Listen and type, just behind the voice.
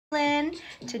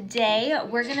everyone. Today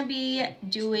we're gonna be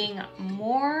doing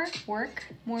more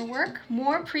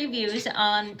previews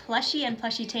on Plushy and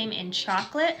Plushy Tame in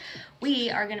chocolate. We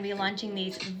are gonna be launching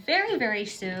these very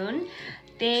soon.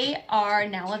 They are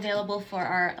now available for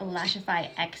our Lashify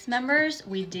X members.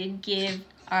 We did give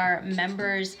our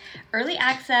members early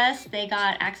access. They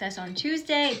got access on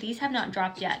Tuesday. These have not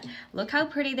dropped yet. Look how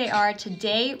pretty they are.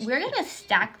 Today we're gonna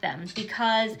stack them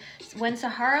because when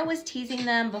Sahara was teasing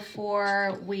them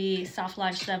before we soft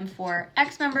launched them for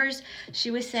X members,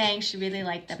 she was saying she really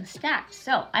liked them stacked.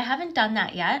 So I haven't done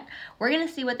that yet. We're gonna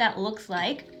see what that looks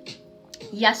like.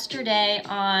 Yesterday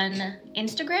on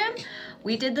Instagram,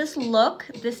 we did this look.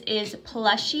 This is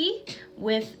Plushy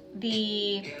with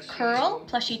the curl.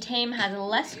 Plushy Tame has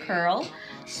less curl.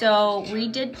 So we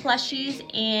did Plushies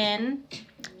in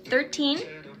 13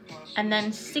 and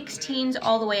then 16s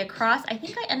all the way across. I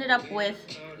think I ended up with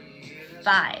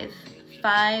five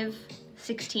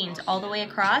 16s all the way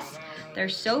across. They're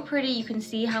so pretty. You can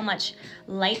see how much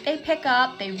light they pick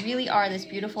up. They really are this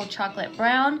beautiful chocolate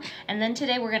brown. And then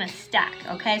today we're gonna stack,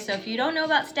 okay? So if you don't know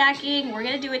about stacking, we're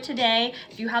gonna do it today.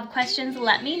 If you have questions,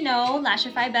 let me know.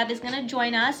 Lashify Bev is gonna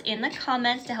join us in the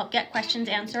comments to help get questions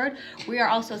answered. We are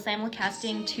also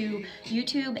simulcasting to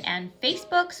YouTube and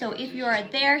Facebook. So if you are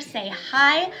there, say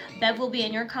hi. Bev will be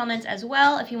in your comments as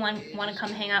well. If you want to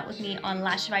come hang out with me on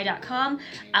lashify.com,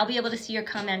 I'll be able to see your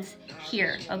comments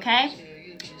here, okay?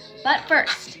 But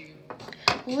first,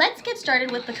 let's get started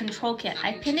with the control kit.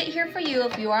 I pinned it here for you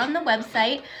if you are on the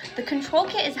website. The control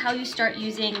kit is how you start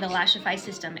using the Lashify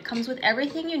system. It comes with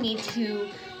everything you need to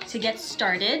get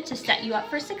started, to set you up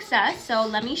for success. So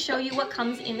let me show you what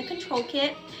comes in the control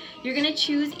kit. You're gonna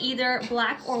choose either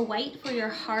black or white for your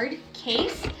hard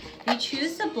case. You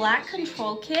choose the black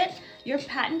control kit. Your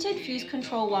patented fuse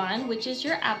control wand, which is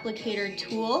your applicator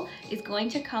tool, is going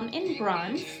to come in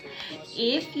bronze.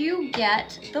 If you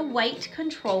get the white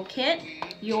control kit,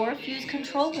 your fuse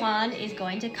control wand is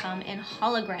going to come in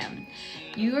hologram.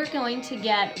 You are going to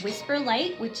get Whisper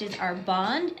Light, which is our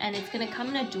bond, and it's going to come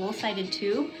in a dual-sided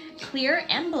tube, clear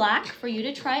and black for you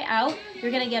to try out. You're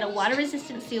going to get a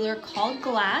water-resistant sealer called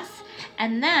Glass,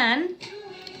 and then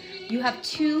you have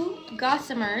two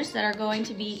Gossamers that are going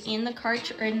to be in the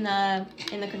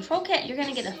control kit. You're going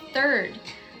to get a third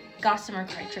Gossamer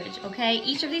cartridge, okay?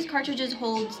 Each of these cartridges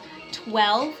holds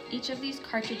 12. Each of these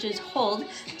cartridges hold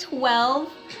 12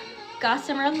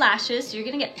 Gossamer lashes. So you're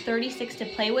going to get 36 to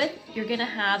play with. You're going to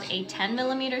have a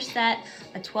 10mm set,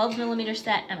 a 12mm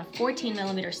set, and a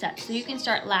 14mm set. So you can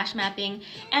start lash mapping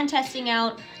and testing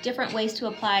out different ways to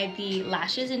apply the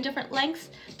lashes in different lengths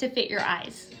to fit your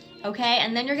eyes. Okay,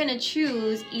 and then you're gonna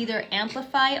choose either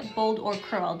Amplify, Bold, or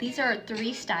Curl. These are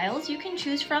 3 styles you can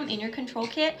choose from in your control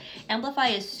kit. Amplify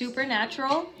is super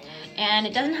natural, and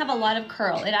it doesn't have a lot of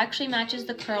curl. It actually matches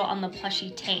the curl on the Plushy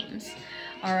Tames.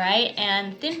 All right,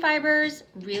 and thin fibers,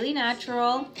 really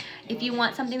natural. If you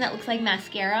want something that looks like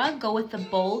mascara, go with the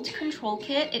Bold control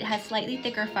kit. It has slightly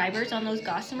thicker fibers on those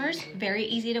Gossamers, very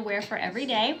easy to wear for every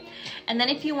day. And then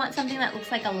if you want something that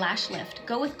looks like a lash lift,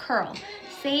 go with Curl.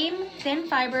 Same thin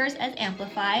fibers as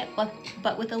Amplify,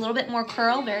 but with a little bit more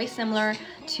curl, very similar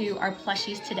to our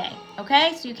Plushies today.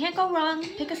 Okay, so you can't go wrong.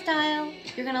 Pick a style,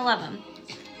 you're gonna love them.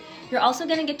 You're also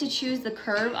gonna get to choose the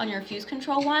curve on your fuse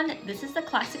control wand. This is the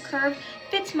classic curve,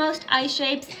 fits most eye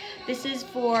shapes. This is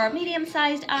for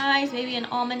medium-sized eyes, maybe an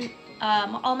almond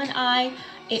eye.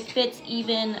 It fits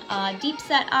even deep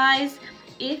set eyes.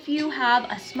 If you have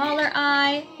a smaller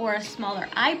eye or a smaller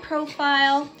eye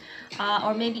profile,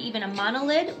 or maybe even a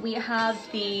monolid, we have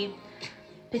the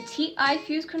petite eye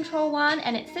fuse control wand,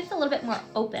 and it sits a little bit more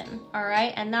open, all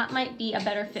right? And that might be a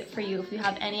better fit for you if you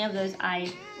have any of those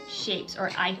eye shapes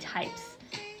or eye types.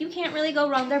 You can't really go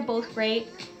wrong, they're both great.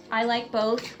 I like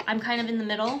both. I'm kind of in the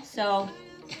middle, so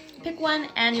pick one,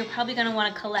 and you're probably gonna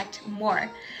wanna collect more.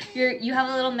 You have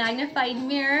a little magnified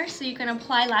mirror, so you can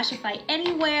apply Lashify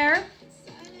anywhere.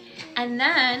 And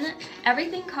then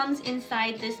everything comes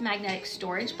inside this magnetic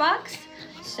storage box.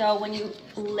 So when you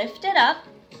lift it up,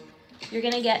 you're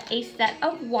gonna get a set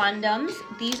of wandums.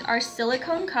 These are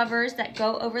silicone covers that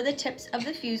go over the tips of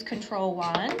the fuse control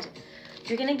wand.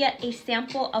 You're gonna get a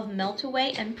sample of Melt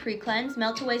Away and Pre-Cleanse.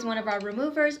 Melt Away is one of our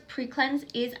removers. Pre-Cleanse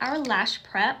is our lash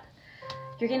prep.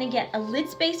 You're gonna get a lid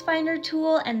space finder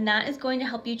tool, and that is going to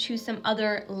help you choose some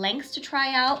other lengths to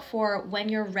try out for when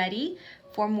you're ready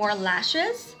for more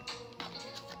lashes.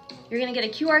 You're gonna get a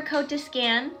QR code to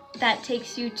scan that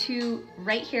takes you to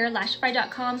right here,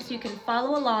 lashify.com, so you can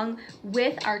follow along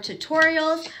with our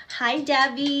tutorials. Hi,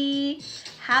 Debbie.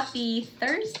 Happy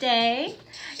Thursday.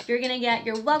 You're gonna get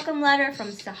your welcome letter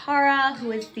from Sahara,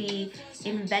 who is the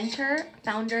inventor,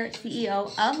 founder,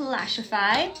 CEO of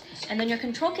Lashify. And then your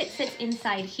control kit sits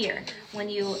inside here. When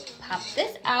you pop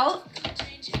this out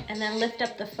and then lift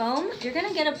up the foam, you're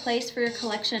gonna get a place for your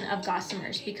collection of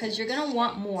Gossamers, because you're gonna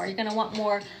want more. You're gonna want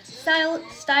more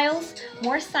styles,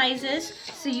 more sizes,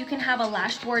 so you can have a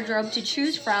lash wardrobe to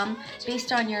choose from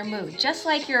based on your mood, just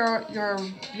like your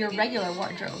regular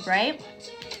wardrobe, right?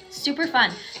 Super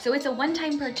fun. So it's a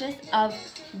one-time purchase of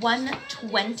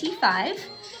 $125.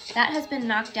 That has been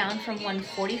knocked down from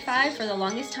 $145. For the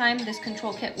longest time, this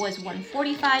control kit was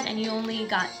 $145, and you only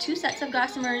got 2 sets of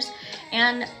Gossamers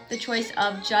and the choice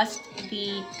of just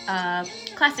the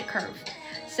classic curve.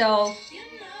 So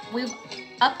we've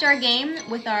upped our game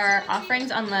with our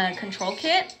offerings on the control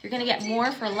kit. You're gonna get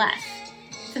more for less.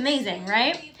 It's amazing,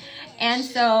 right? And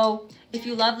so if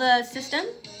you love the system,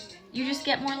 you just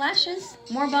get more lashes,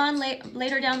 more bond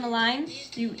later down the line.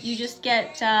 You just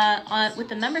get, with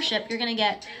the membership, you're gonna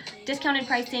get discounted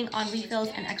pricing on refills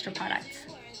and extra products.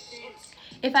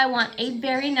 If I want a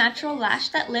very natural lash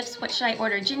that lifts, what should I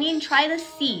order? Janine, try the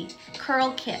C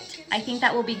Curl Kit. I think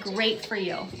that will be great for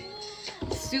you.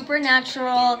 Super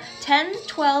natural. 10,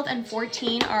 12, and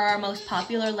 14 are our most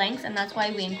popular lengths, and that's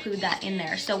why we include that in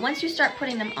there. So once you start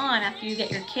putting them on after you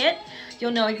get your kit,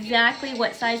 you'll know exactly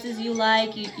what sizes you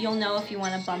like. You'll know if you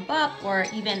want to bump up or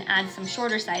even add some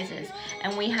shorter sizes.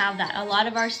 And we have that. A lot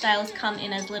of our styles come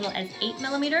in as little as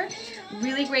 8mm.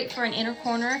 Really great for an inner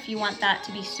corner if you want that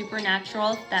to be super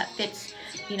natural, that fits,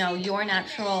 you know, your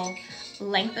natural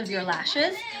length of your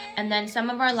lashes. And then some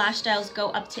of our lash styles go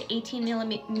up to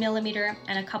 18mm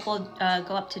and a couple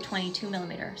go up to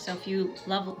 22mm. So if you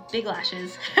love big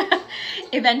lashes,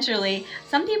 eventually,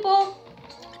 some people,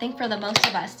 I think for the most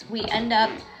of us, we end up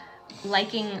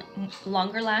liking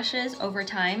longer lashes over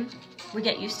time. We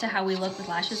get used to how we look with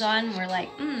lashes on. We're like,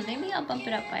 maybe I'll bump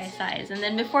it up by a size. And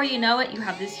then before you know it, you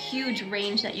have this huge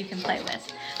range that you can play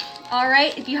with. All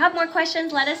right, if you have more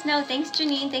questions, let us know. Thanks,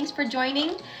 Janine. Thanks for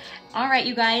joining. All right,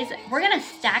 you guys, we're gonna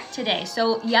stack today.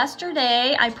 So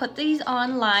yesterday, I put these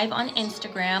on live on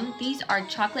Instagram. These are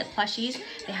chocolate plushies.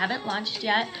 They haven't launched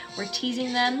yet. We're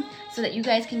teasing them so that you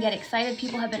guys can get excited.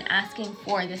 People have been asking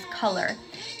for this color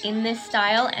in this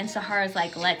style, and Sahara's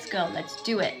like, let's go, let's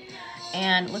do it.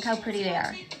 And look how pretty they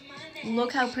are.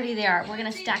 Look how pretty they are. We're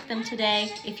gonna stack them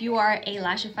today. If you are a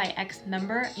Lashify X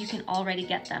member, you can already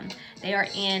get them. They are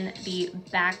in the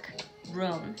back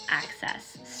room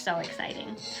access. So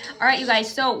exciting. All right, you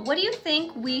guys, so what do you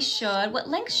think what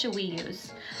length should we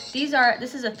use?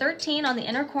 This is a 13 on the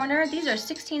inner corner. These are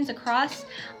 16s across.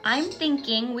 I'm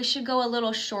thinking we should go a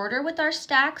little shorter with our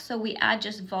stack, so we add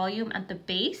just volume at the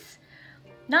base.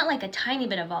 Not like a tiny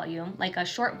bit of volume, like a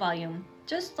short volume,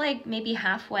 just like maybe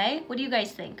halfway. What do you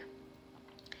guys think?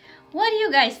 What do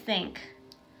you guys think?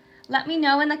 Let me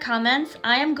know in the comments.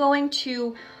 I am going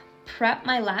to prep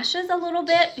my lashes a little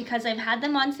bit because I've had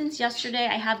them on since yesterday.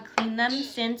 I have cleaned them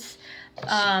since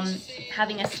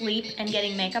having a sleep and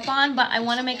getting makeup on, but I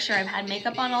want to make sure I've had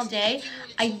makeup on all day.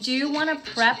 I do want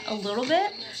to prep a little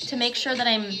bit to make sure that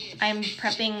I'm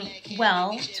prepping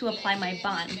well to apply my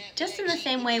bond, just in the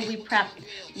same way we prep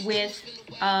with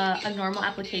a normal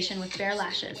application with bare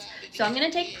lashes. So I'm going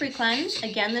to take pre-cleanse.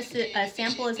 Again, this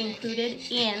sample is included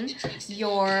in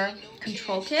your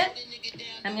control kit.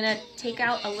 I'm going to take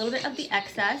out a little bit of the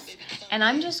excess, and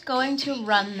I'm just going to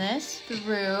run this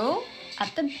through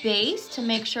at the base to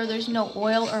make sure there's no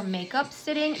oil or makeup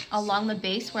sitting along the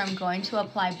base where I'm going to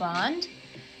apply bond.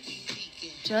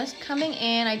 Just coming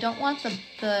in. I don't want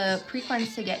the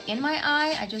pre-cleanse to get in my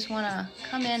eye. I just want to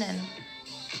come in and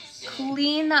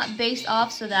clean that base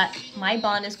off so that my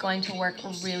bond is going to work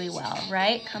really well,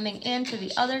 right? Coming into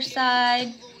the other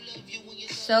side.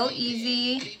 So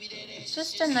easy.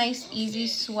 Just a nice easy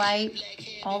swipe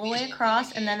all the way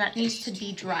across, and then that needs to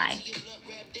be dry.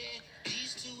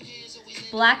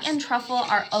 Black and Truffle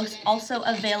are also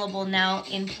available now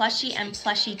in Plushy and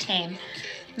Plushy Tame.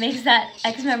 Makes that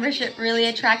X membership really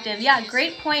attractive. Yeah,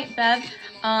 great point, Bev.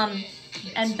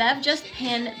 And Bev just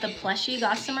pinned the Plushy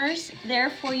Gossamers there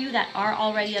for you that are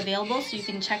already available, so you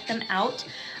can check them out.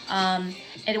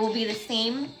 It will be the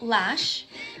same lash.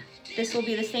 This will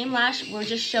be the same lash. We're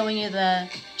just showing you the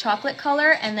chocolate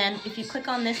color, and then if you click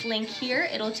on this link here,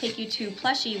 it'll take you to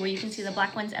Plushy where you can see the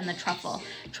black ones and the truffle.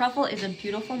 Truffle is a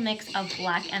beautiful mix of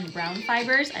black and brown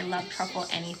fibers. I love truffle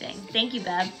anything. Thank you,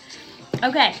 Bev.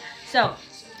 Okay, so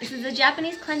This is a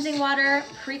Japanese cleansing water,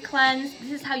 pre-cleanse.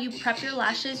 This is how you prep your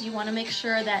lashes. You want to make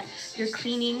sure that you're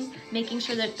cleaning, making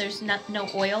sure that there's no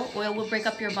oil. Oil will break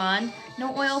up your bond.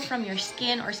 No oil from your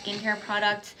skin or skincare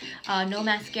products. No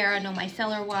mascara, no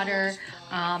micellar water,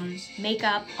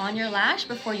 makeup on your lash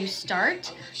before you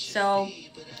start. So,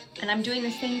 and I'm doing the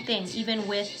same thing even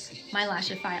with my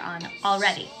Lashify on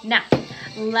already. Now,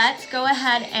 let's go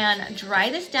ahead and dry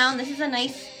this down. This is a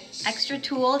nice extra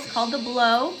tool. It's called the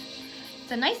Blow.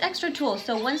 It's a nice extra tool.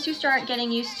 So once you start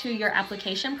getting used to your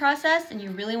application process and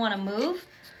you really want to move,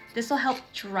 this will help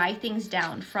dry things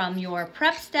down from your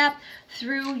prep step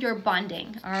through your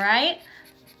bonding, all right?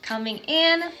 Coming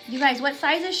in. You guys, what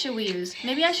sizes should we use?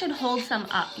 Maybe I should hold some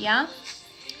up, yeah?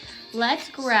 Let's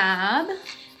grab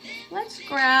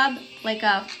like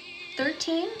a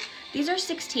 13. These are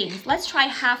 16s. Let's try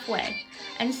halfway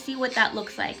and see what that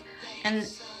looks like. And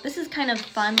this is kind of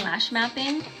fun lash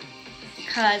mapping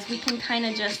because we can kind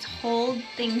of just hold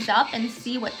things up and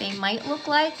see what they might look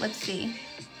like. Let's see.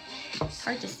 It's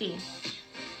hard to see.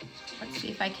 Let's see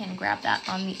if I can grab that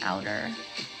on the outer.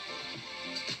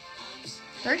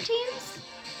 13s?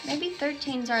 Maybe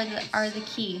 13s are the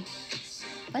key.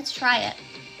 Let's try it.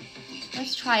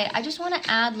 Let's try it. I just want to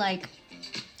add like,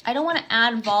 I don't want to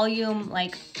add volume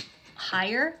like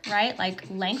higher, right? Like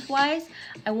lengthwise.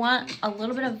 I want a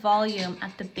little bit of volume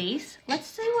at the base. Let's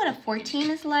see what a 14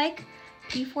 is like.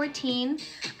 P14.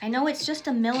 I know it's just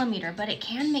a millimeter, but it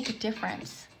can make a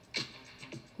difference.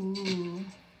 Ooh.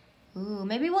 Ooh,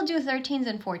 maybe we'll do 13s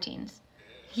and 14s.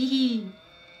 Hee.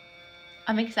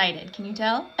 I'm excited, can you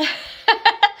tell?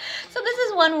 So this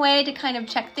is one way to kind of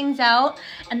check things out.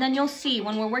 And then you'll see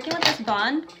when we're working with this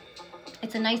bond,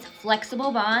 it's a nice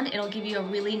flexible bond. It'll give you a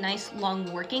really nice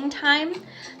long working time.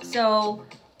 So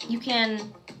you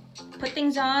can put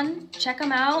things on, check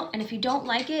them out, and if you don't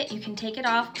like it, you can take it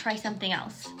off, try something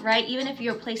else, right? Even if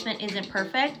your placement isn't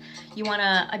perfect, you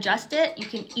wanna adjust it, you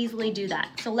can easily do that.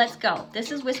 So let's go.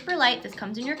 This is Whisper Light. This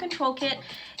comes in your control kit.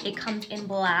 It comes in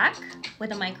black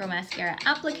with a micro mascara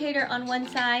applicator on one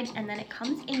side, and then it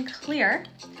comes in clear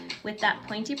with that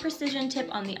pointy precision tip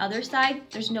on the other side.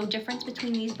 There's no difference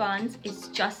between these bonds, it's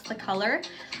just the color.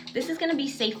 This is gonna be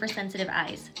safe for sensitive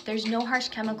eyes. There's no harsh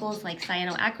chemicals like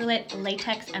cyanoacrylate,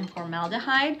 latex, and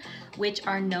formaldehyde, which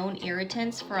are known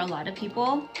irritants for a lot of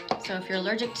people. So if you're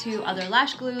allergic to other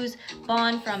lash glues,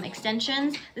 bond from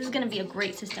extensions, this is gonna be a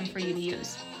great system for you to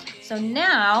use. So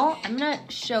now I'm gonna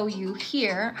show you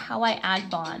here how I add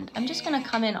bond. I'm just gonna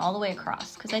come in all the way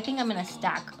across because I think I'm gonna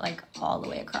stack like all the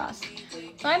way across.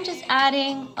 So I'm just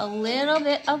adding a little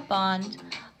bit of bond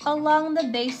along the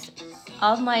base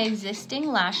of my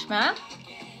existing lash mat.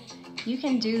 You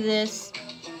can do this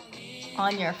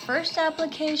on your first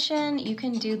application. You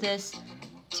can do this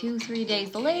 2-3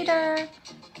 days later.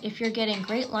 If you're getting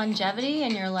great longevity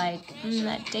and you're like,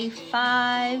 at day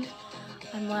 5,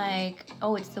 I'm like,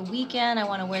 oh, it's the weekend, I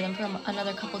want to wear them for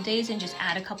another couple days and just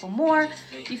add a couple more,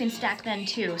 you can stack then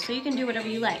too. So you can do whatever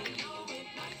you like.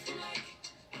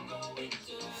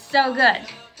 So good.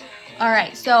 All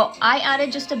right, so I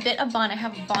added just a bit of bond. I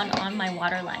have bond on my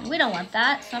waterline. We don't want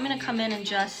that, so I'm gonna come in and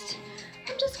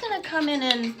I'm just gonna come in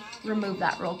and remove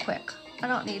that real quick. I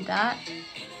don't need that.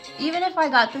 Even if I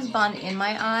got this bond in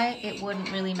my eye, it wouldn't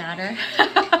really matter.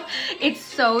 It's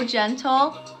so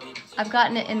gentle. I've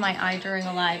gotten it in my eye during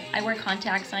a live. I wear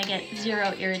contacts and I get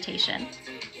 0 irritation.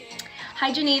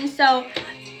 Hi Janine, so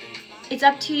it's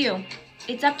up to you.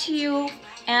 It's up to you.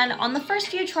 And on the first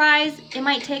few tries, it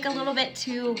might take a little bit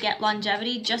to get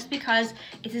longevity just because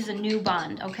this is a new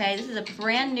bond, okay? This is a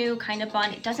brand new kind of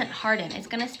bond. It doesn't harden. It's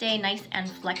gonna stay nice and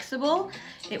flexible.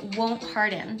 It won't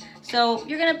harden. So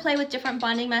you're gonna play with different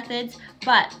bonding methods,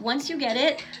 but once you get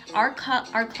it, our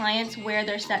clients wear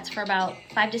their sets for about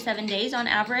 5 to 7 days on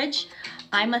average.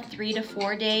 I'm a 3 to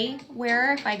 4 day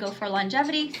wearer if I go for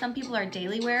longevity. Some people are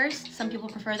daily wearers, some people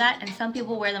prefer that, and some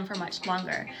people wear them for much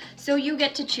longer. So you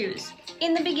get to choose.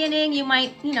 In the beginning, you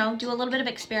might, do a little bit of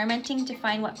experimenting to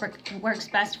find what works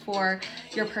best for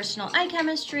your personal eye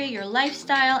chemistry, your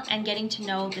lifestyle, and getting to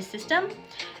know the system.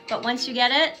 But once you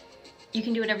get it, you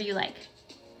can do whatever you like.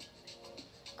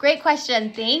 Great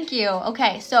question, thank you.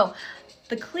 Okay, so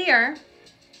the clear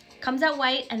comes out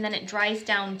white and then it dries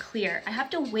down clear. I have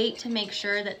to wait to make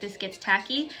sure that this gets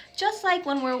tacky, just like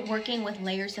when we're working with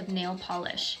layers of nail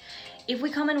polish. If we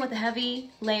come in with a heavy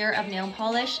layer of nail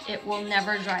polish, it will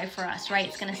never dry for us, right?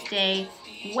 It's gonna stay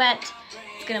wet,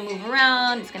 it's gonna move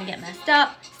around, it's gonna get messed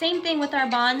up. Same thing with our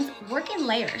bonds, work in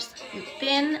layers.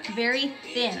 Thin, very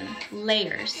thin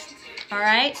layers, all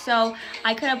right? So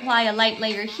I could apply a light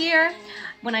layer here.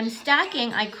 When I'm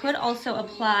stacking, I could also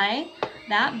apply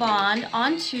that bond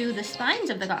onto the spines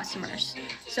of the Gossamers.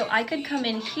 So I could come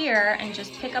in here and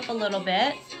just pick up a little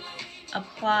bit,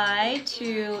 apply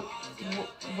to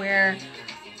where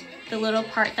the little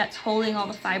part that's holding all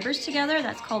the fibers together,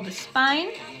 that's called the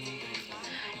spine.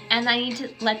 And I need to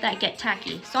let that get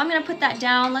tacky. So I'm gonna put that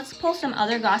down. Let's pull some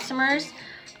other Gossamers.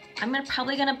 I'm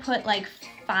probably gonna put like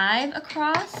 5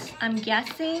 across, I'm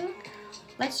guessing.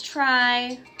 Let's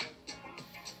try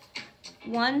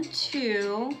 1,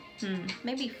 2,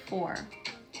 maybe 4.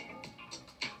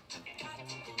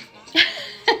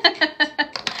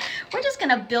 We're just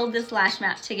gonna build this lash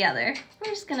mat together.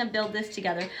 We're just gonna build this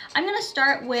together. I'm gonna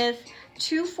start with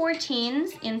 2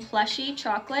 14s in Plushy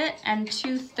chocolate and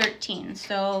 2 13s.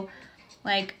 So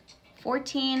like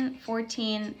 14,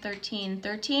 14, 13,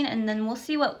 13, and then we'll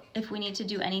see if we need to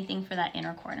do anything for that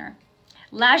inner corner.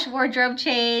 Lash wardrobe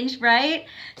change, right?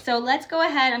 So let's go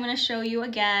ahead. I'm gonna show you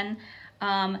again.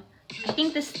 I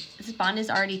think this bond is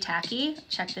already tacky.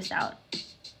 Check this out.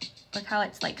 Look how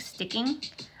it's like sticking.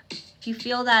 If you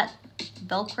feel that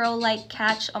Velcro-like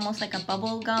catch, almost like a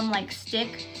bubble gum-like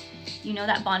stick, you know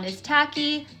that bond is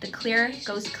tacky. The clear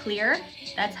goes clear.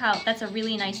 That's a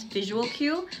really nice visual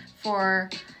cue for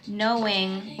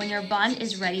knowing when your bond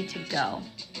is ready to go.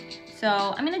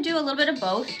 So I'm gonna do a little bit of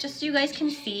both, just so you guys can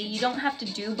see. You don't have to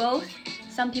do both.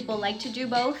 Some people like to do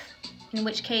both, in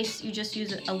which case you just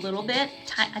use a little bit.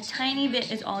 A tiny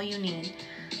bit is all you need.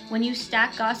 When you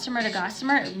stack Gossamer to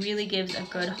Gossamer, it really gives a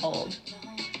good hold.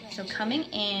 So coming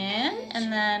in,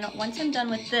 and then once I'm done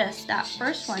with this, that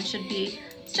first one should be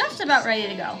just about ready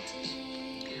to go.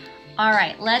 All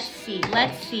right, let's see.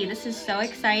 This is so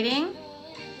exciting.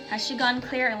 Has she gone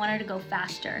clear? I want her to go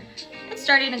faster. It's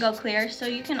starting to go clear, so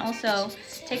you can also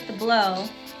take the blow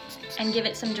and give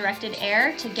it some directed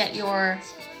air to get your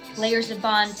layers of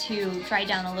bond to dry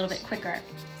down a little bit quicker.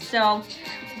 So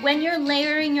when you're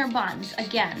layering your bonds,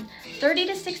 again, 30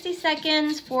 to 60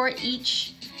 seconds for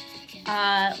each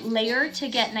layer to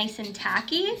get nice and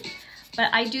tacky. But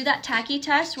I do that tacky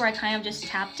test where I kind of just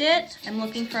tapped it. I'm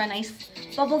looking for a nice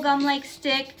bubblegum-like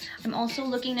stick. I'm also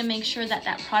looking to make sure that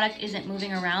that product isn't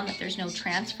moving around, that there's no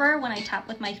transfer when I tap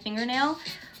with my fingernail.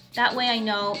 That way I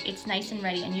know it's nice and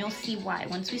ready, and you'll see why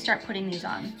once we start putting these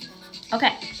on.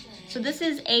 Okay, so this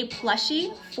is a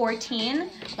Plushy 14.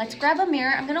 Let's grab a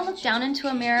mirror. I'm gonna look down into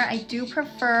a mirror. I do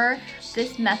prefer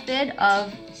this method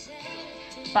of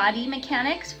body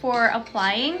mechanics for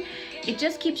applying. It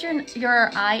just keeps your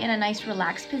eye in a nice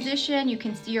relaxed position. You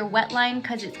can see your wet line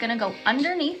because it's gonna go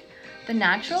underneath the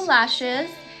natural lashes,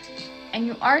 and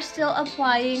you are still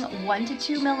applying 1 to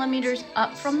 2 millimeters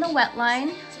up from the wet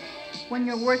line. When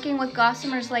you're working with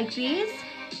Gossamers like these,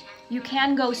 you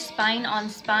can go spine on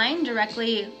spine,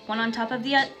 directly one on top of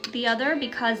the other,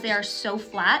 because they are so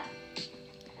flat,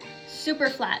 super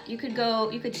flat. You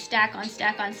could stack on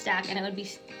stack on stack, and it would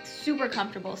be super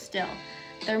comfortable still.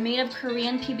 They're made of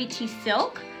Korean PBT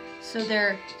silk, so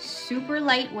they're super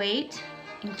lightweight,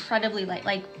 incredibly light,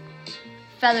 like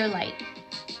feather light.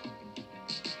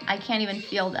 I can't even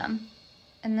feel them.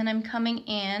 And then I'm coming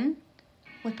in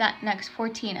with that next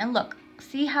 14, and look,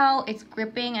 see how it's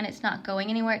gripping and it's not going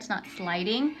anywhere, it's not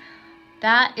sliding?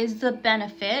 That is the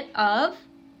benefit of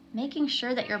making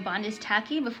sure that your bond is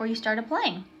tacky before you start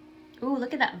applying. Ooh,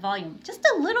 look at that volume. Just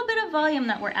a little bit of volume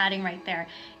that we're adding right there.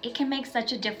 It can make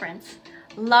such a difference.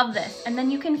 Love this. And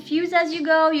then you can fuse as you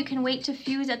go. You can wait to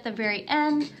fuse at the very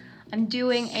end. I'm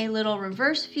doing a little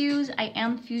reverse fuse. I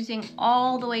am fusing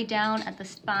all the way down at the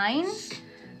spines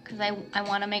because I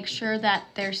want to make sure that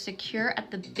they're secure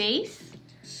at the base.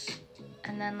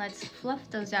 And then let's fluff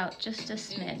those out just a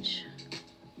smidge.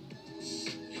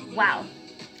 Wow.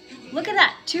 Look at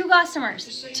that, 2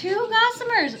 Gossamers, 2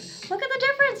 Gossamers. Look at the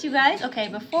difference, you guys. Okay,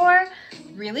 before,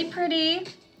 really pretty.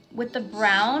 With the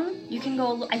brown, you can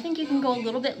go, I think you can go a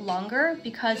little bit longer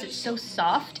because it's so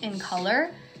soft in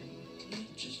color.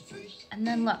 And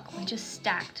then look, we just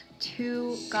stacked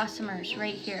 2 Gossamers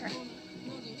right here.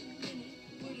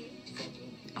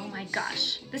 Oh my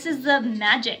gosh, this is the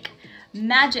magic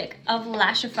of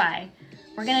Lashify.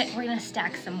 We're gonna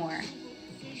stack some more.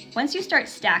 Once you start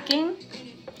stacking,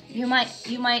 you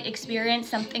might experience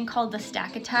something called the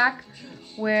stack attack,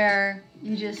 where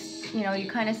you just, you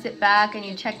kind of sit back and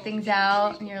you check things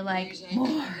out and you're like,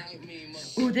 more.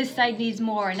 Ooh, this side needs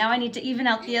more. Now I need to even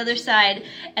out the other side.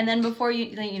 And then before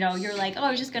you're like, oh, I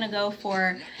was just gonna go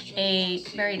for a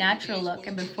very natural look.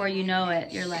 And before you know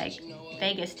it, you're like,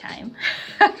 Vegas time.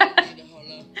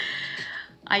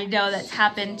 I know that's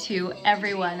happened to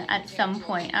everyone at some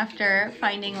point after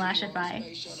finding Lashify.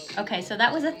 Okay, so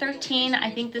that was a 13.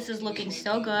 I think this is looking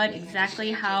so good,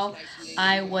 exactly how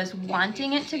I was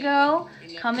wanting it to go.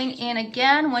 Coming in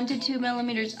again, 1 to 2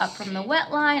 millimeters up from the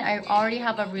wet line. I already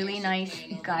have a really nice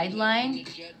guideline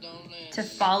to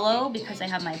follow because I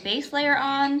have my base layer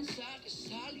on.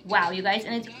 Wow, you guys,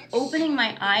 and it's opening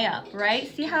my eye up,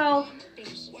 right? See how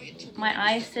my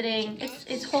eye is sitting,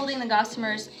 it's holding the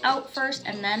Gossamers out first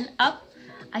and then up.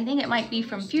 I think it might be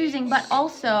from fusing, but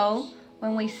also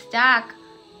when we stack,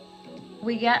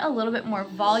 we get a little bit more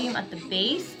volume at the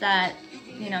base that,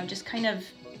 you know, just kind of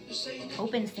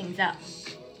opens things up.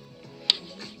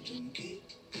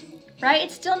 Right?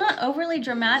 It's still not overly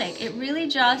dramatic. It really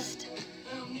just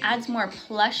adds more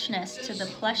plushness to the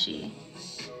plushie.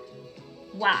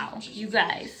 Wow, you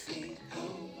guys.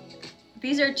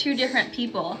 These are two different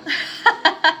people.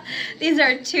 These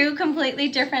are two completely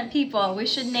different people. We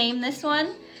should name this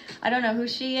one. I don't know who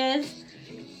she is.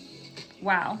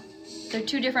 Wow. They're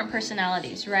two different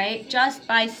personalities, right? Just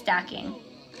by stacking.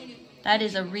 That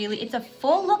is a really, it's a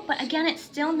full look, but again, it's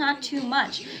still not too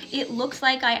much. It looks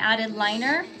like I added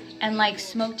liner and like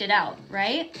smoked it out,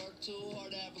 right?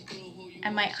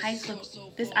 And my eyes look,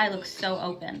 this eye looks so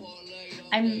open.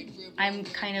 I'm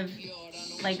kind of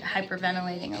like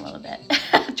hyperventilating a little bit.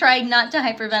 Trying not to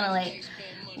hyperventilate.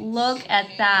 Look at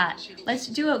that. Let's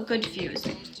do a good fuse.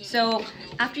 So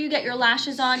after you get your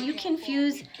lashes on, you can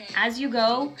fuse as you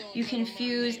go. You can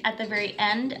fuse at the very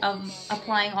end of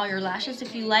applying all your lashes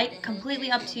if you like.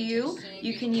 Completely up to you.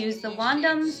 You can use the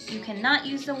wandums. You cannot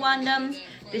use the wandums.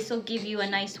 This will give you a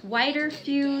nice wider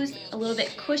fuse, a little bit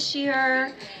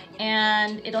cushier,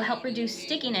 and it'll help reduce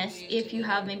stickiness if you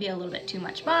have maybe a little bit too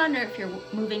much bond or if you're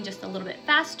moving just a little bit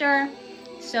faster.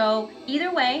 So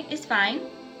either way is fine.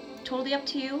 Totally up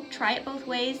to you. Try it both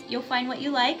ways. You'll find what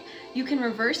you like. You can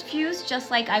reverse fuse just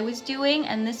like I was doing,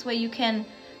 and this way you can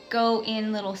go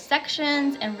in little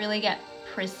sections and really get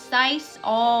precise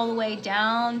all the way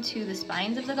down to the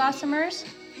spines of the Gossamers.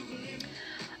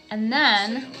 And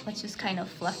then let's just kind of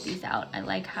fluff these out. I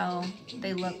like how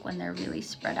they look when they're really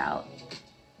spread out.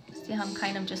 See how I'm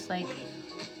kind of just like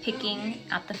picking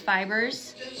at the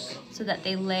fibers so that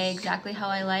they lay exactly how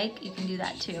I like? You can do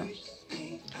that too.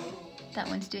 That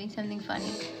one's doing something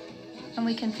funny. And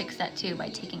we can fix that too by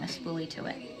taking a spoolie to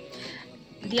it.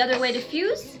 The other way to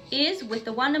fuse is with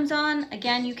the wandums on.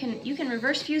 Again, you can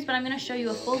reverse fuse, but I'm gonna show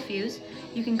you a full fuse.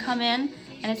 You can come in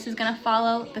and this is gonna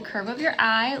follow the curve of your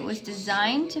eye. It was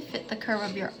designed to fit the curve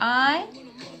of your eye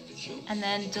and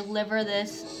then deliver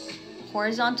this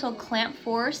horizontal clamp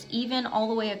force even all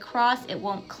the way across. It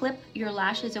won't clip your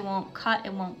lashes, it won't cut,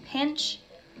 it won't pinch.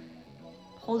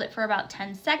 Hold it for about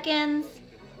 10 seconds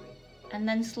and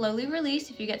then slowly release.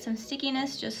 If you get some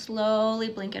stickiness, just slowly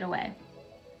blink it away.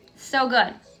 So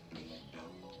good.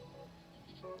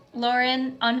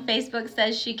 Lauren on Facebook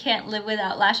says she can't live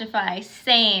without Lashify.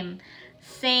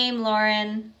 Same,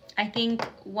 Lauren. I think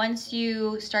once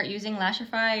you start using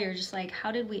Lashify, you're just like,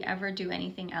 how did we ever do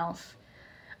anything else?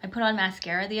 I put on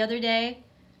mascara the other day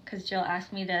because Jill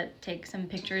asked me to take some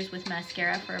pictures with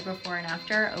mascara for a before and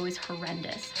after. It was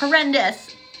horrendous.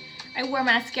 Horrendous! I wore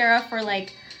mascara for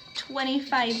like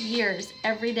 25 years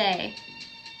every day.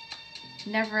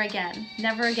 Never again.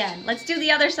 Never again. Let's do the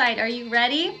other side. Are you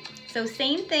ready? So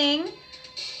same thing.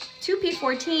 2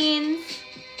 P14s,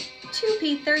 2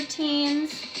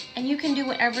 P13s, and you can do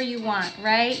whatever you want,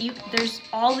 right? There's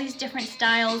all these different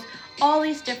styles, all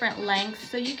these different lengths,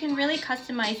 so you can really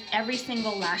customize every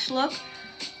single lash look.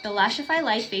 The Lashify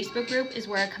Life Facebook group is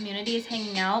where our community is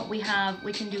hanging out. We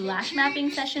can do lash mapping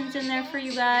sessions in there for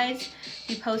you guys.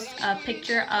 You post a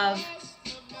picture of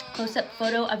close-up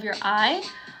photo of your eye.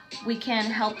 We can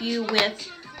help you with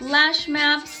lash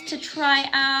maps to try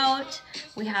out.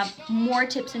 We have more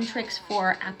tips and tricks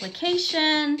for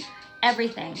application,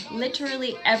 everything,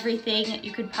 literally everything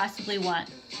you could possibly want.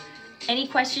 Any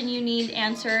question you need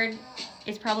answered,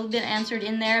 it's probably been answered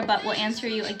in there, but we'll answer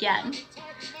you again.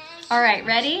 All right,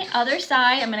 ready? Other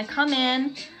side, I'm gonna come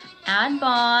in, add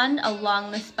bond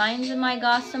along the spines of my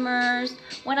Gossamers.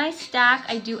 When I stack,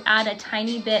 I do add a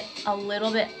tiny bit, a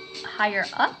little bit higher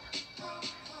up,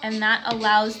 and that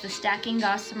allows the stacking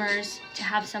Gossamers to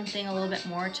have something a little bit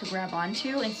more to grab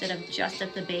onto instead of just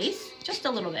at the base, just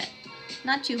a little bit,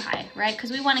 not too high, right?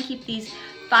 Because we wanna keep these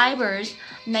fibers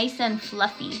nice and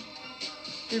fluffy.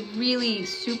 They're really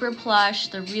super plush,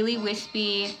 they're really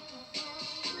wispy.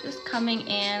 Just coming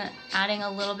in, adding a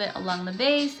little bit along the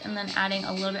base and then adding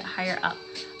a little bit higher up.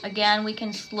 Again, we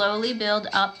can slowly build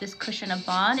up this cushion of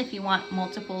bond if you want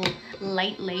multiple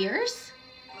light layers.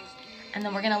 And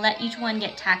then we're gonna let each one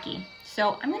get tacky. So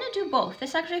So I'm gonna do both.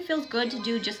 This actually feels good to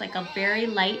do just like a very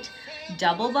light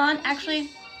double bond.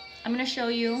 Actually, I'm gonna show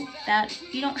you that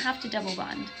you don't have to double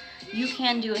bond. You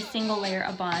can do a single layer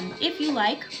of bond if you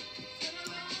like.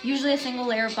 Usually a single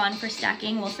layer of bond for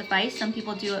stacking will suffice. Some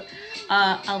people do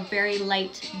a very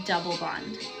light double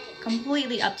bond.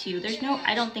 Completely up to you.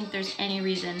 I don't think there's any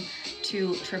reason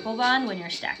to triple bond when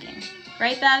you're stacking.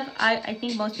 Right, Bev? I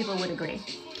think most people would agree.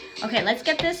 Okay, let's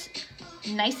get this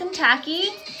nice and tacky.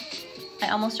 I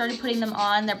almost started putting them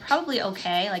on. They're probably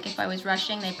okay. Like if I was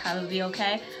rushing, they'd probably be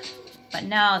okay. But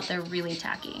now they're really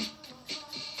tacky.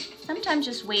 Sometimes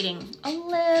just waiting a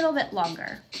little bit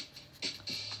longer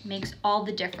makes all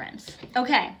the difference.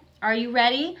 Okay, are you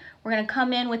ready? We're gonna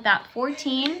come in with that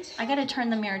 14. I gotta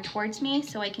turn the mirror towards me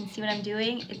so I can see what I'm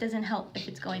doing. It doesn't help if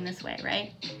it's going this way,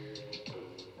 right?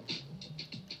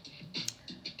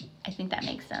 I think that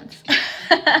makes sense.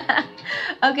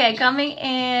 Okay, coming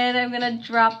in, I'm gonna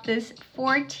drop this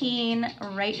 14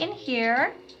 right in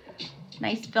here.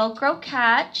 Nice Velcro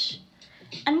catch.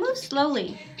 And move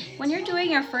slowly. When you're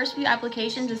doing your first few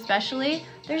applications especially,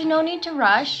 there's no need to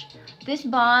rush. This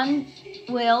bond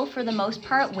will, for the most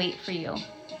part, wait for you.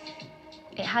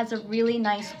 It has a really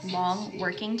nice long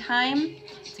working time.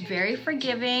 It's very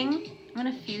forgiving. I'm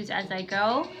gonna fuse as I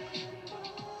go.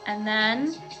 And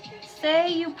then, say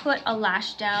you put a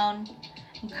lash down,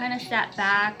 you kind of sat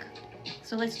back.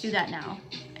 So let's do that now.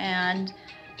 And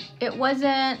it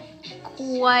wasn't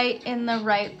quite in the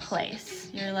right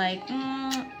place. You're like,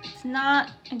 it's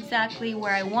not exactly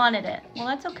where I wanted it. Well,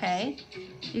 that's okay.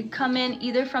 You come in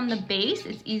either from the base.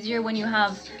 It's easier when you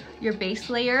have your base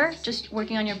layer, just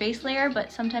working on your base layer,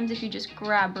 but sometimes if you just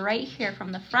grab right here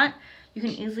from the front, you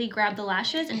can easily grab the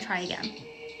lashes and try again.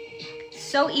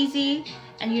 So easy,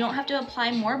 and you don't have to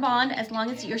apply more bond as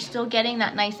long as you're still getting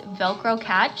that nice Velcro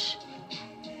catch.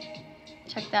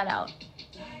 Check that out.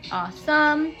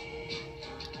 Awesome.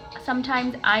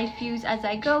 Sometimes I fuse as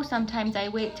I go, sometimes I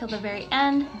wait till the very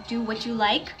end. Do what you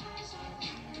like.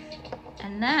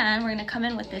 And then we're gonna come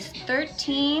in with this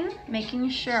 13, making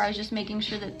sure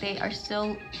that they are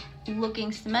still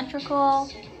looking symmetrical.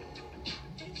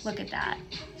 Look at that,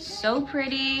 so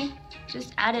pretty.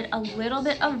 Just added a little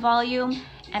bit of volume,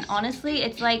 and honestly,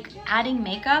 it's like adding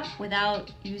makeup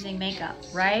without using makeup,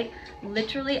 right?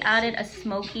 Literally added a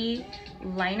smoky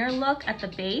liner look at the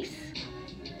base,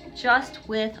 just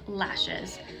with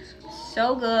lashes.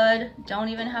 So good, don't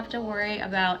even have to worry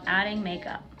about adding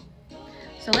makeup.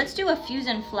 So let's do a fuse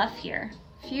and fluff here.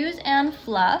 Fuse and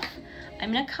fluff.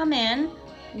 I'm gonna come in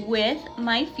with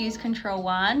my fuse control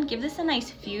wand, give this a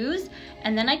nice fuse,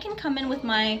 and then I can come in with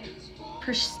my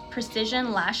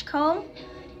precision lash comb.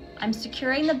 I'm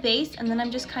securing the base, and then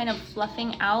I'm just kind of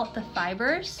fluffing out the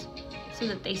fibers so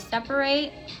that they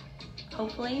separate.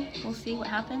 Hopefully, we'll see what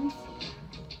happens.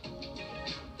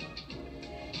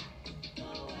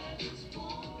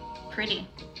 Pretty.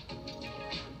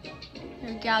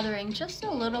 They're gathering just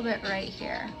a little bit right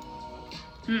here.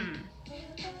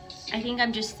 I think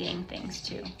I'm just seeing things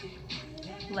too.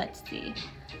 Let's see.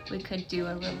 We could do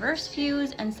a reverse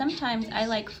fuse, and sometimes I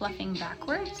like fluffing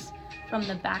backwards from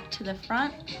the back to the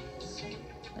front.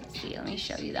 Let's see, let me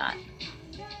show you that.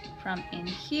 From in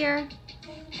here,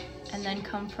 and then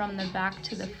come from the back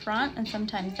to the front, and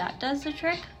sometimes that does the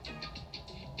trick.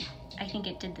 I think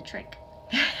it did the trick.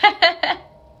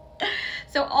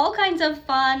 So all kinds of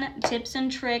fun tips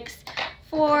and tricks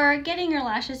for getting your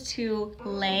lashes to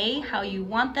lay how you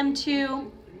want them to.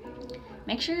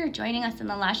 Make sure you're joining us in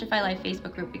the Lashify Live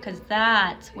Facebook group, because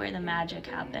that's where the magic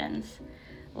happens.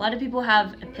 A lot of people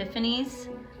have epiphanies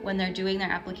when they're doing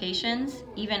their applications,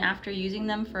 even after using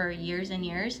them for years and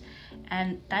years.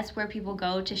 And that's where people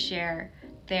go to share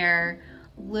their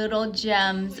little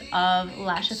gems of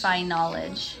Lashify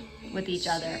knowledge with each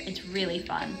other. It's really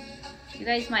fun. You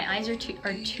guys, my eyes are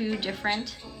two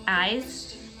different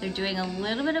eyes. They're doing a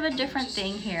little bit of a different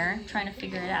thing here. I'm trying to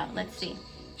figure it out. Let's see.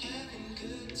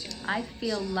 I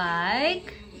feel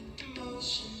like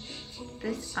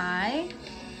this eye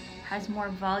has more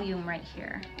volume right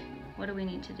here. What do we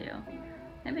need to do?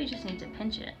 Maybe we just need to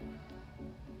pinch it.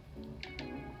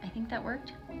 I think that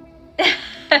worked.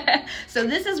 So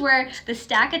this is where the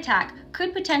stack attack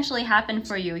could potentially happen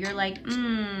for you. You're like,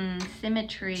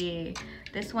 symmetry.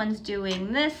 This one's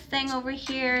doing this thing over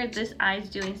here. This eye's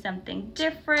doing something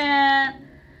different.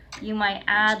 You might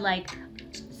add like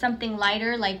something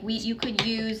lighter, like you could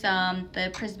use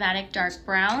the prismatic dark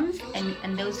browns,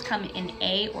 and those come in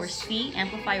A or C,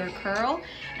 amplify or curl,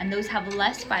 and those have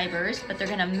less fibers, but they're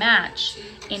gonna match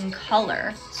in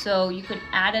color. So you could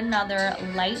add another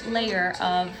light layer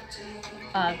of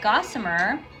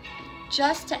Gossamer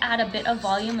just to add a bit of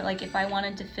volume, like if I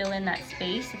wanted to fill in that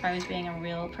space, if I was being a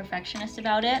real perfectionist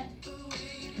about it.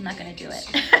 I'm not gonna do it.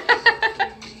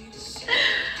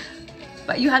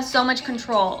 But you have so much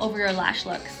control over your lash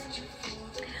looks.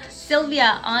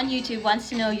 Sylvia on YouTube wants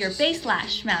to know your base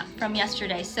lash map from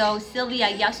yesterday. So Sylvia,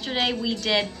 yesterday we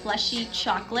did Plushy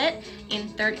Chocolate in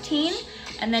 13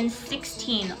 and then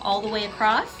 16 all the way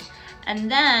across. And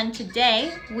then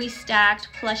today we stacked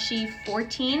Plushy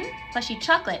 14, Plushy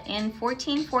Chocolate in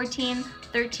 14, 14,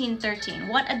 13, 13.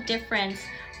 What a difference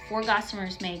 4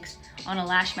 Gossamers makes on a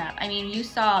lash map. I mean, you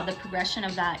saw the progression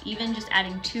of that. Even just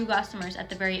adding 2 Gossamers at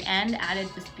the very end added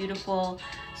this beautiful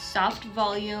soft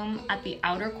volume at the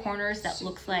outer corners that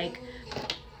looks like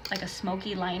a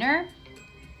smoky liner.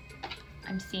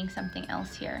 I'm seeing something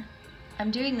else here. I'm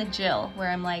doing the Jill where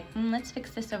I'm like, let's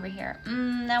fix this over here.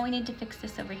 Now we need to fix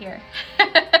this over here.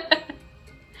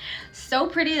 So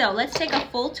pretty though. Let's take a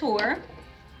full tour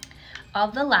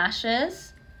of the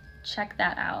lashes. Check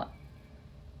that out.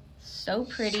 So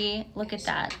pretty. Look at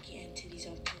that.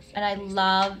 And I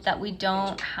love that we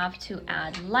don't have to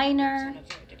add liner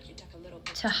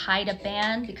to hide a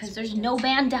band because there's no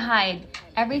band to hide.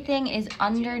 Everything is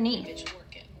underneath.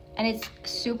 And it's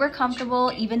super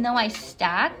comfortable. Even though I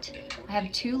stacked, I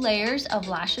have 2 layers of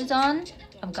lashes on,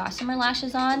 of Gossamer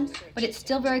lashes on, but it's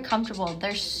still very comfortable.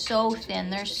 They're so thin,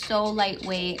 they're so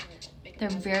lightweight. They're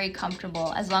very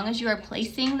comfortable. As long as you are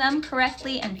placing them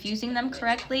correctly and fusing them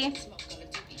correctly,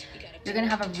 you're gonna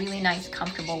have a really nice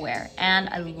comfortable wear and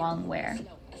a long wear.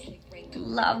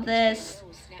 Love this.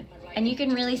 And you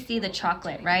can really see the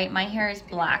chocolate, right? My hair is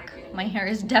black. My hair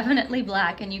is definitely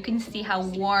black, and you can see how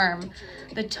warm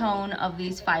the tone of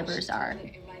these fibers are.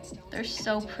 They're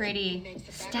so pretty.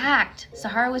 Stacked.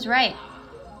 Sahara was right.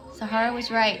 Sahara was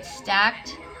right.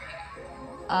 Stacked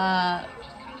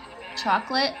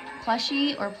chocolate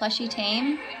Plushy or Plushy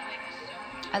Tame.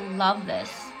 I love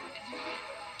this.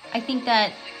 I think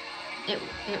that it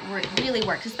really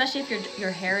works, especially if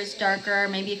your hair is darker,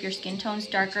 maybe if your skin tone's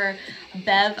darker.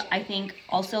 Bev, I think,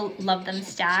 also loved them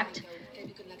stacked.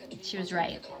 She was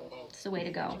right. It's the way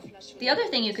to go. The other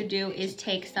thing you could do is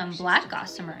take some black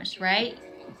Gossamers, right?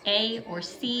 A or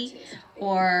C,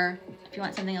 or if you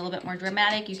want something a little bit more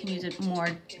dramatic, you can use a more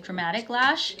dramatic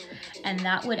lash, and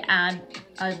that would add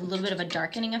a little bit of a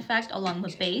darkening effect along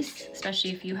the base,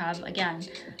 especially if you have, again,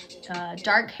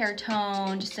 dark hair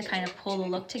tone, just to kind of pull the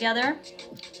look together.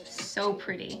 So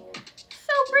pretty.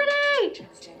 So pretty!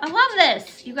 I love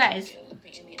this, you guys.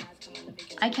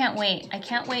 I can't wait. I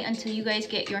can't wait until you guys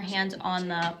get your hands on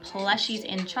the Plushies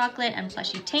in chocolate and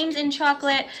Plushy Tames in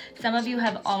chocolate. Some of you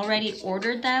have already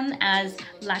ordered them as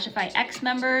Lashify X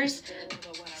members.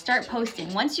 Start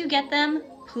posting. Once you get them,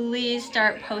 please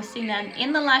start posting them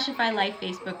in the Lashify Life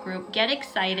Facebook group. Get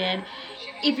excited.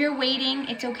 If you're waiting,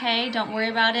 it's okay. Don't worry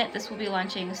about it. This will be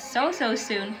launching so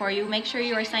soon for you. Make sure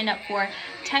you are signed up for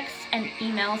texts and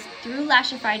emails through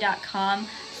Lashify.com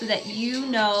so that you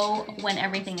know when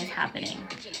everything is happening.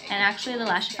 And actually, the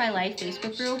Lashify Life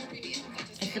Facebook group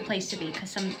is the place to be,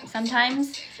 because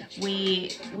sometimes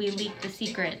we leak the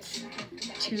secrets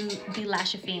to the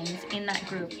Lashifines in that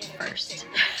group first.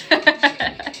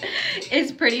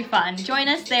 It's pretty fun. Join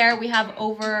us there. We have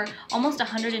over almost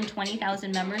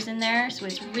 120,000 members in there, so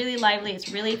it's really lively.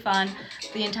 It's really fun.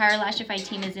 The entire Lashify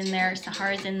team is in there.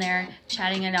 Sahara's in there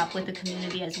chatting it up with the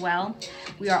community as well.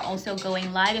 We are also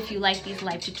going live. If you like these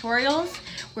live tutorials,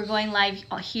 we're going live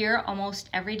here almost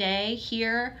every day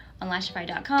here on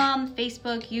Lashify.com,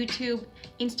 Facebook, YouTube,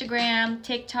 Instagram,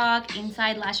 TikTok,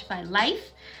 inside Lashify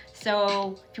Life.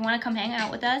 So if you want to come hang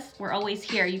out with us, we're always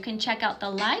here. You can check out the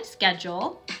live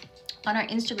schedule on our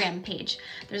Instagram page.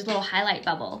 There's a little highlight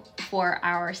bubble for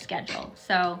our schedule.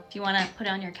 So if you want to put it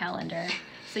on your calendar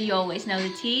so you always know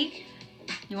the tea,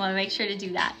 you want to make sure to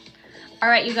do that. All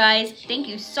right, you guys, thank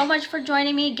you so much for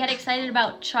joining me. Get excited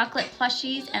about chocolate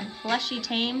plushies and Plushy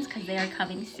Tames because they are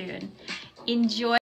coming soon. Enjoy.